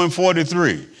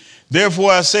 21:43.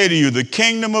 Therefore I say to you, the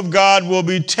kingdom of God will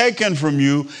be taken from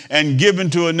you and given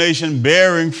to a nation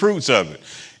bearing fruits of it.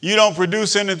 You don't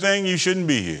produce anything, you shouldn't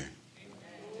be here.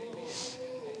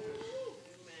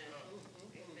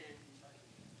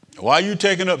 Why are you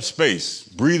taking up space,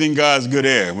 breathing God's good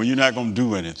air when you're not going to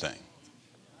do anything?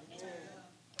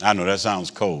 I know that sounds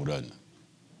cold, doesn't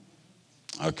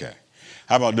it? Okay.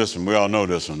 How about this one? We all know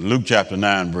this one. Luke chapter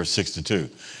 9, verse 62.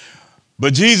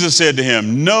 But Jesus said to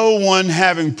him, no one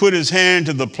having put his hand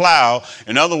to the plow,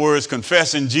 in other words,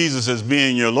 confessing Jesus as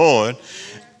being your Lord,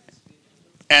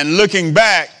 and looking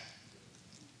back,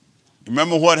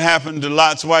 remember what happened to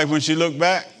Lot's wife when she looked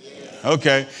back?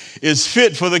 Okay. Is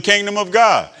fit for the kingdom of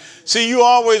God. See, you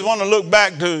always want to look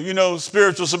back to,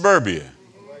 spiritual suburbia.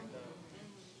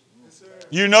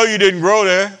 You know you didn't grow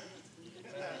there.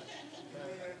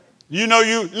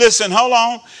 Listen, hold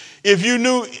on.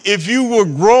 If you were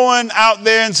growing out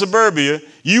there in suburbia,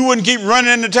 you wouldn't keep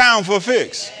running into town for a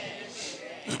fix.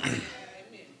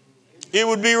 It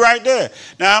would be right there.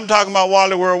 Now, I'm talking about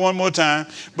Wally World one more time,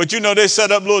 but they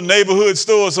set up little neighborhood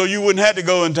stores so you wouldn't have to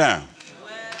go in town.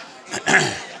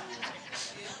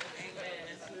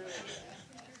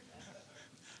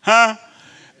 Huh?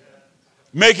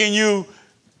 Making you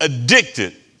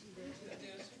addicted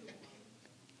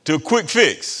to a quick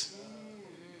fix.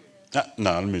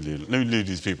 No, let me leave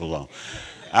these people alone.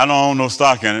 I don't own no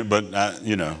stock in it, but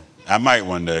I might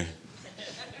one day.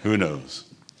 Who knows?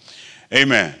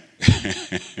 Amen.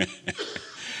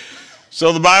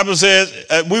 So the Bible says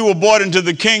we were brought into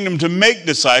the kingdom to make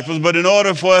disciples, but in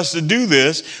order for us to do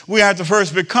this, we have to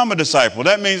first become a disciple.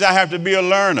 That means I have to be a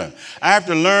learner. I have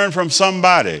to learn from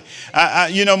somebody.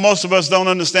 Most of us don't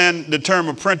understand the term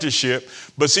apprenticeship,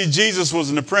 but see, Jesus was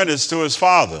an apprentice to his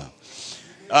father.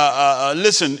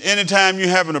 Listen, anytime you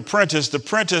have an apprentice, the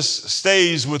apprentice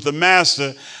stays with the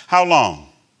master how long?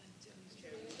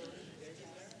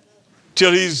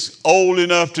 Till he's old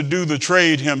enough to do the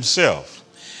trade himself.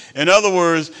 In other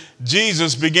words,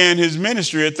 Jesus began his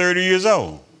ministry at 30 years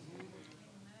old.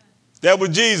 That was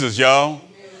Jesus, y'all.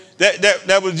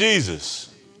 That was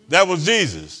Jesus. That was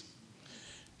Jesus.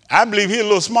 I believe he's a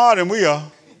little smarter than we are.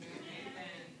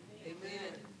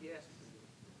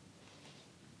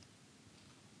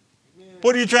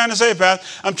 What are you trying to say, Pastor?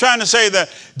 I'm trying to say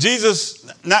that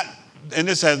Jesus, and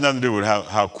this has nothing to do with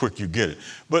how quick you get it,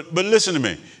 but listen to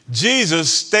me.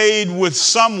 Jesus stayed with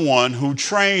someone who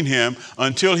trained him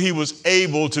until he was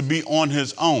able to be on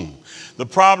his own. The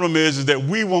problem is that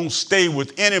we won't stay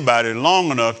with anybody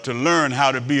long enough to learn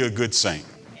how to be a good saint.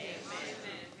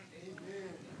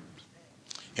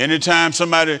 Anytime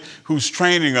somebody who's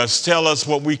training us tell us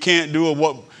what we can't do or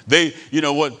what they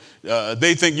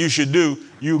think you should do,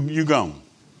 you gone.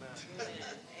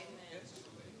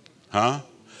 Huh?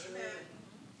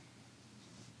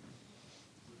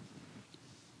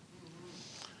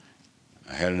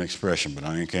 I had an expression, but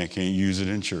I can't use it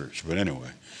in church. But anyway.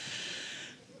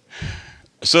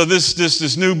 So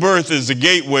this new birth is the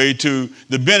gateway to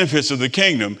the benefits of the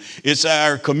kingdom. It's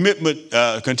our commitment,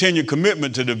 continued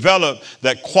commitment to develop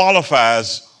that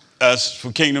qualifies us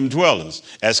for kingdom dwellers,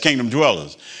 as kingdom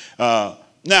dwellers. Now,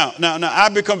 I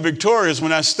become victorious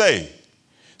when I stay.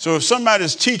 So if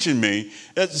somebody's teaching me,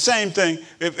 it's the same thing.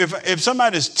 If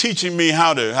somebody's teaching me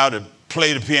how to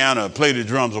play the piano, or play the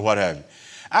drums, or what have you,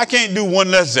 I can't do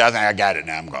one lesson. Say, I think I got it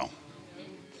now. I'm gone.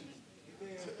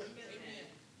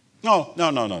 No.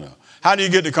 How do you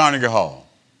get to Carnegie Hall?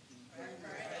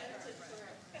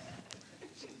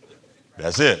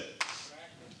 That's it.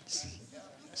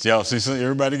 See,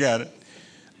 everybody got it.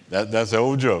 That's the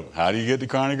old joke. How do you get to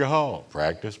Carnegie Hall?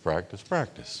 Practice, practice,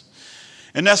 practice.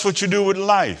 And that's what you do with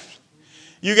life.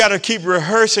 You got to keep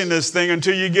rehearsing this thing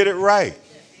until you get it right.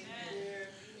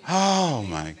 Oh,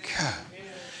 my God.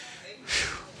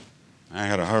 Whew. I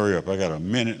got to hurry up. I got a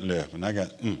minute left, and I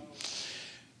got...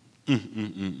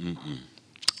 It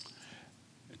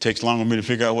takes long for me to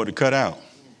figure out what to cut out.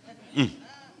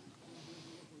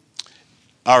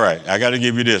 All right, I got to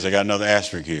give you this. I got another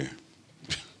asterisk here.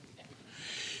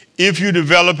 If you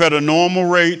develop at a normal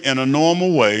rate in a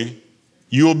normal way,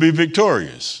 you will be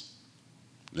victorious.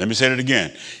 Let me say that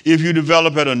again. If you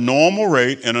develop at a normal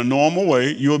rate in a normal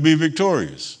way, you will be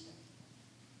victorious.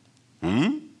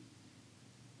 In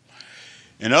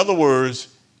other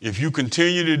words, if you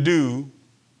continue to do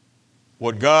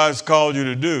what God's called you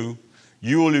to do,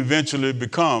 you will eventually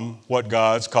become what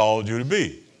God's called you to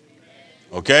be.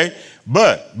 Okay?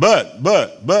 But,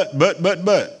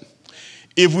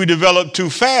 if we develop too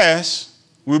fast,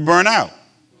 we burn out.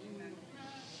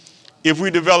 If we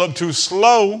develop too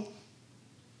slow,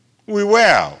 we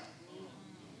wear out.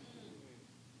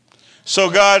 So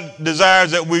God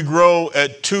desires that we grow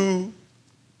at two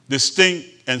distinct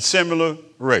and similar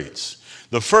rates.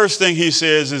 The first thing he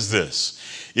says is this.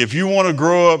 If you want to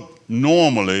grow up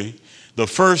normally, the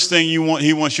first thing he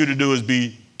wants you to do is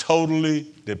be totally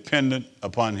dependent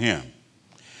upon him.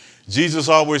 Jesus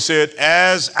always said,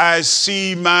 as I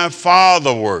see my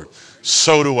Father work,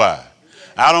 so do I.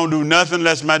 I don't do nothing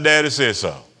unless my daddy says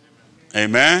so.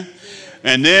 Amen.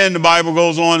 And then the Bible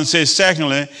goes on and says,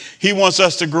 secondly, he wants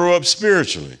us to grow up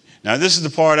spiritually. Now, this is the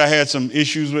part I had some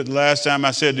issues with last time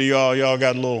I said to y'all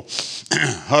got a little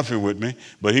huffy with me,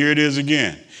 but here it is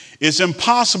again. It's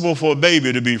impossible for a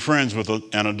baby to be friends with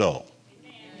an adult.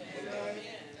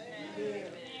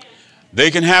 They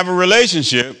can have a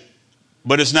relationship,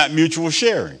 but it's not mutual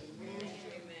sharing.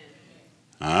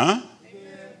 Huh?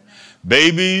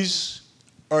 Babies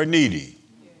are needy.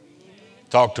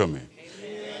 Talk to me.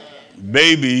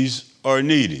 Babies are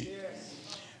needy.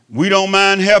 We don't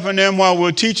mind helping them while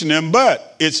we're teaching them,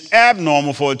 but it's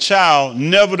abnormal for a child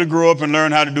never to grow up and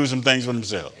learn how to do some things for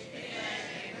themselves.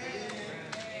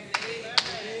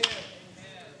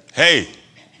 Hey,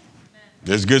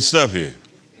 there's good stuff here.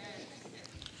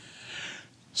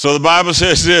 So the Bible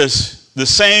says this, the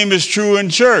same is true in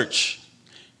church.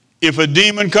 If a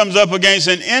demon comes up against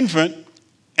an infant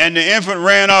and the infant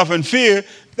ran off in fear,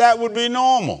 that would be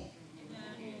normal.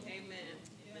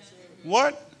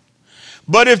 What?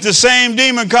 But if the same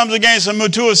demon comes against a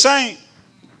mature saint,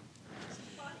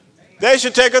 they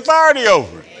should take authority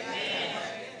over it.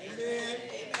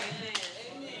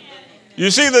 You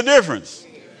see the difference?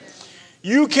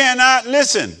 You cannot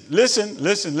listen.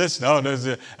 Oh, there's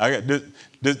a, I got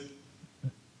this.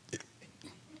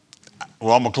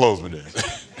 Well, I'm gonna close with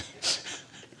this.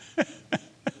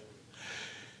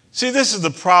 See, this is the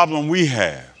problem we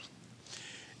have,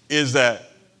 is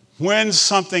that when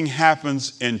something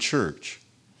happens in church,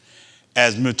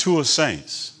 as mature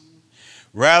saints,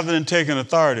 rather than taking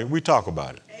authority, we talk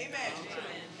about it. Amen.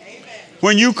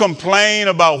 When you complain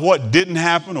about what didn't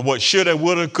happen or what shoulda,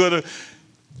 woulda, coulda,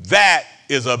 that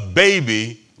is a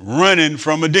baby running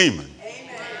from a demon.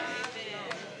 Amen.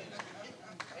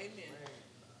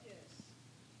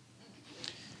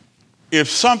 If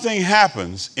something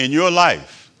happens in your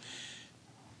life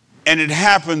and it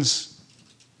happens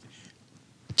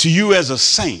to you as a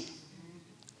saint,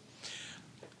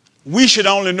 we should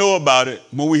only know about it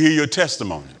when we hear your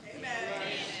testimony. Amen.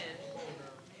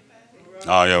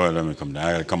 Oh, yeah, well, let me come down.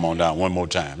 I got to come on down one more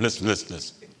time. Listen.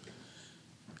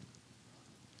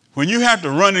 When you have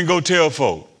to run and go tell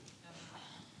folk,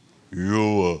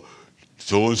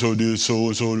 so-and-so did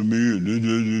so-and-so to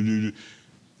me,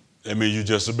 that means you're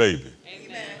just a baby.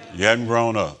 Amen. You hadn't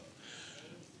grown up.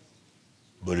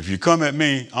 But if you come at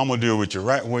me, I'm going to deal with you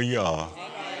right where you are.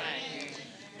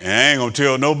 And I ain't going to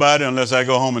tell nobody unless I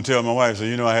go home and tell my wife, so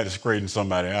I had to straighten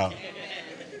somebody out.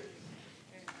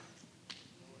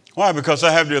 Why? Because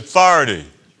I have the authority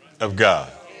of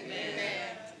God. Amen.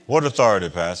 What authority,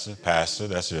 Pastor? Pastor,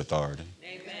 that's the authority.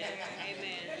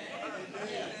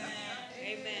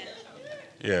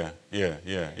 Amen.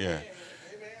 Yeah.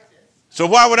 So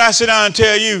why would I sit down and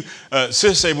tell you,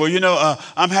 sis say, well,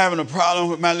 I'm having a problem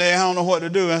with my leg. I don't know what to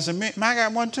do. I said, man, I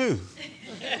got one too.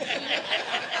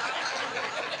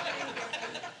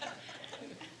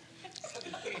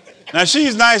 Now,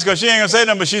 she's nice because she ain't going to say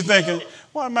nothing, but she's thinking,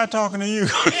 why am I talking to you?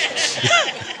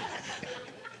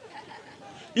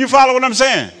 You follow what I'm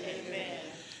saying? Amen.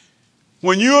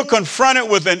 When you're confronted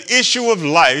with an issue of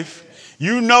life,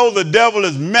 you know the devil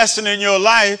is messing in your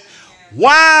life.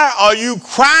 Why are you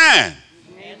crying?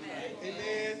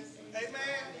 Amen.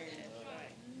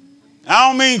 I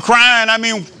don't mean crying. I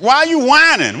mean, why are you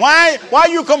whining? Why are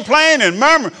you complaining,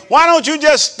 murmuring? Why don't you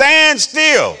just stand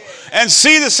still and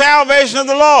see the salvation of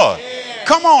the Lord? Yeah.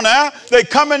 Come on now. They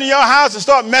come into your house and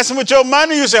start messing with your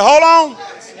money. You say, hold on.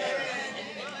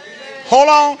 Hold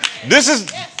on. This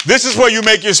is where you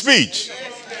make your speech.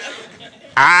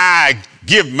 I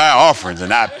give my offerings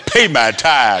and I pay my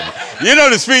tithe. You know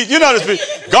the speech. You know the speech.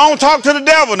 Go on, talk to the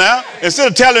devil now instead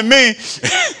of telling me.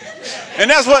 And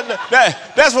that's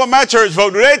what my church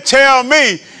folk do. They tell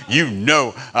me, you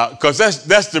know, because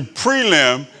that's the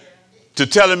prelim to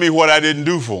telling me what I didn't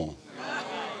do for them.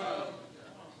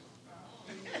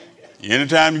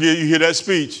 Anytime you hear that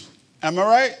speech, am I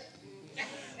right?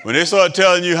 When they start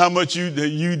telling you how much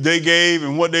they gave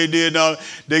and what they did, and all,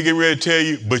 they get ready to tell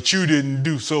you, but you didn't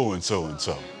do so and so and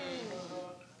so.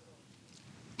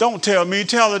 Don't tell me,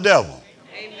 tell the devil.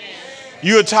 Amen.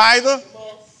 You a tither?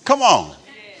 Come on.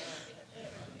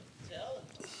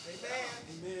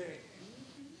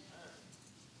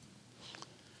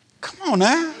 Come on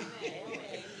now.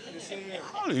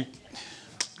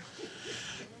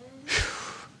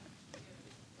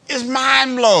 It's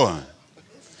mind-blowing.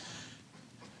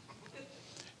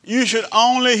 You should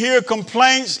only hear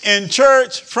complaints in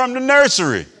church from the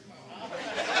nursery.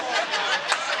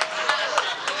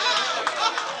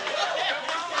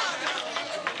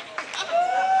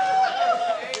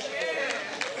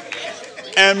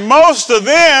 And most of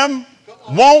them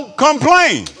won't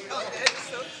complain.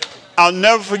 I'll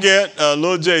never forget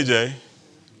little JJ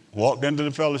walked into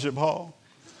the fellowship hall,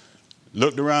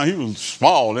 looked around. He was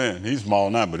small then. He's small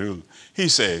now, but he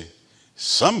said,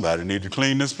 somebody need to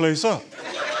clean this place up.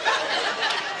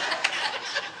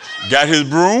 Got his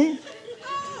broom?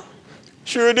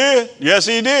 Sure did. Yes,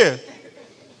 he did.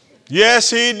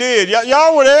 Yes, he did.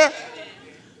 Y'all were there.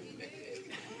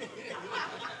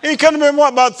 He could have been,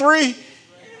 what, about 3?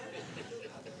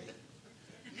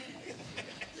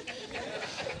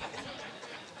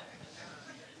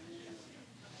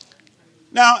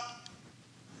 Now,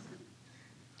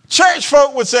 church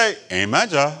folk would say, ain't my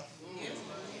job.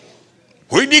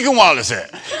 Where Deacon Wallace at?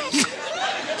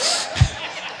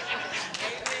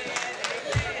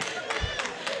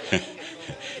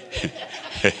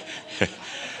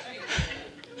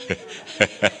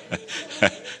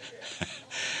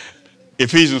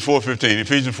 Ephesians 4:15.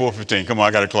 Ephesians 4:15. Come on,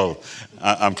 I got to close.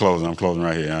 I'm closing. I'm closing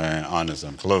right here. I ain't honest.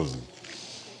 I'm closing.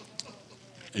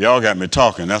 Y'all got me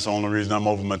talking. That's the only reason I'm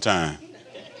over my time.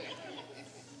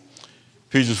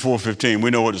 Ephesians 4:15.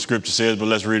 We know what the scripture says, but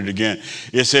let's read it again.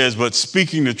 It says, but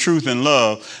speaking the truth in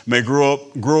love may grow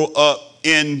up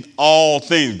in all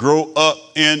things. Grow up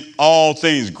in all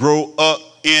things. Grow up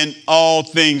in all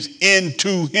things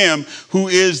into him who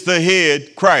is the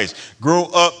head, Christ. Grow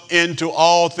up into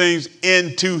all things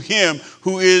into him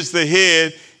who is the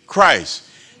head, Christ.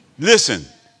 Listen,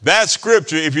 that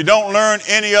scripture, if you don't learn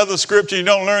any other scripture, you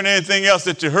don't learn anything else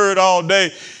that you heard all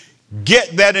day,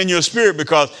 get that in your spirit,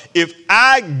 because if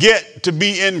I get to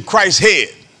be in Christ's head,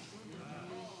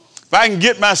 if I can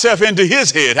get myself into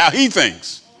his head, how he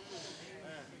thinks,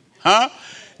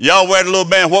 y'all wear the little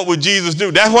band, what would Jesus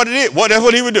do? That's what it is. That's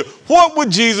what he would do. What would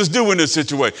Jesus do in this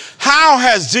situation? How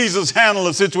has Jesus handled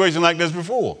a situation like this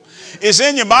before? It's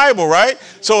in your Bible, right?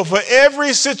 So for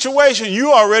every situation,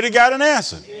 you already got an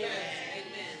answer.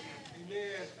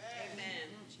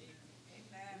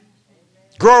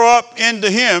 Grow up into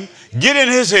him. Get in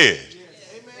his head.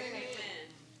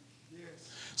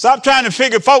 Stop trying to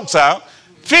figure folks out.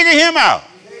 Figure him out.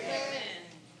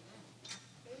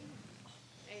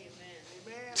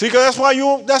 See, because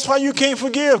that's why you can't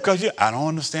forgive, because I don't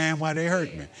understand why they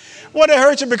hurt me. Well, they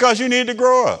hurt you because you need to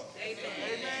grow up.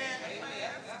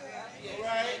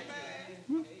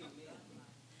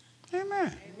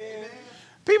 Amen.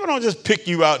 People don't just pick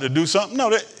you out to do something.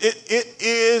 No, it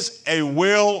is a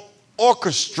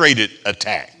well-orchestrated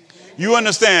attack. You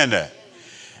understand that?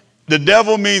 The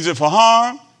devil means it for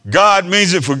harm. God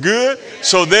means it for good.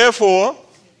 So therefore,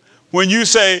 when you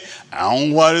say, I don't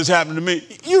know why this happened to me,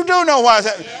 you do know why it's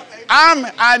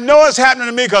happening. I know it's happening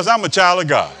to me because I'm a child of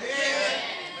God.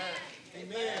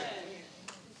 Amen.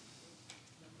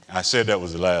 I said that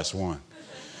was the last one.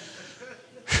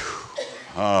 Whew.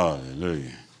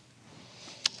 Hallelujah.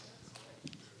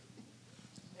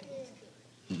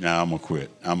 Now I'm going to quit.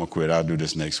 I'm going to quit. I'll do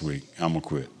this next week. I'm going to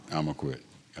quit.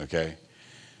 Okay?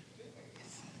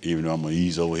 Even though I'm going to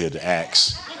ease over here to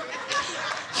Acts.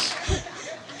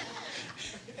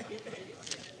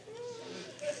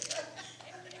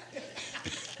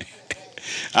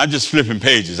 I'm just flipping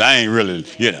pages. I ain't really,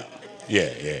 Yeah.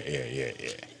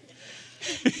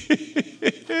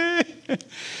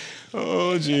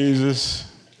 Oh,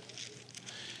 Jesus.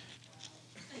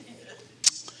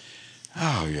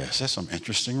 Oh, yes, that's some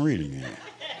interesting reading here.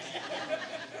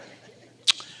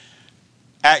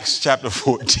 Acts chapter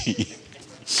 14,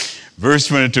 verse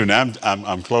 22. Now,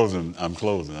 I'm closing.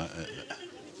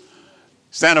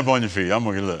 Stand up on your feet. I'm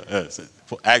going to look.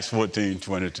 Acts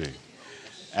 14:22.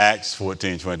 Acts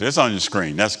 14:22. It's on your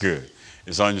screen. That's good.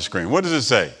 It's on your screen. What does it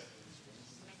say?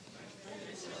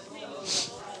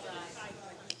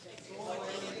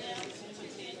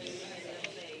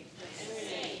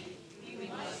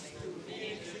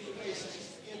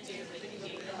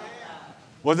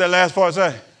 What's that last part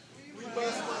say?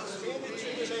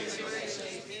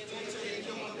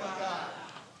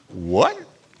 What?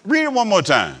 Read it one more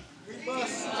time.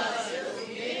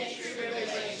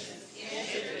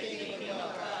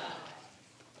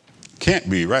 Can't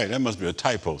be right. That must be a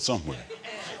typo somewhere.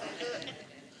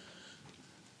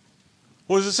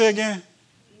 What does it say again?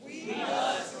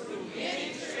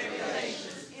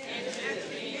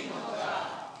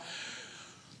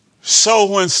 So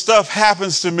when stuff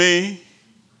happens to me,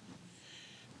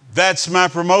 that's my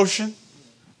promotion?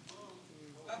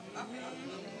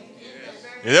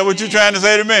 Is that what you're trying to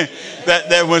say to me?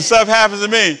 That when stuff happens to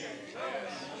me,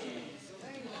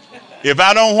 if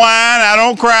I don't whine, I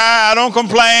don't cry, I don't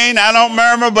complain, I don't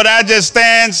murmur, but I just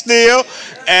stand still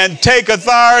and take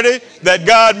authority, that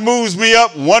God moves me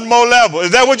up one more level. Is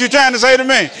that what you're trying to say to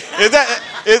me? Is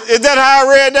that how I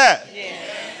read that?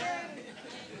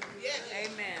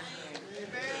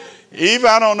 Eve,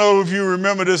 I don't know if you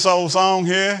remember this old song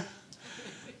here.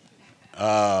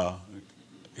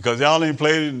 Because y'all ain't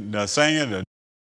played it, sing it,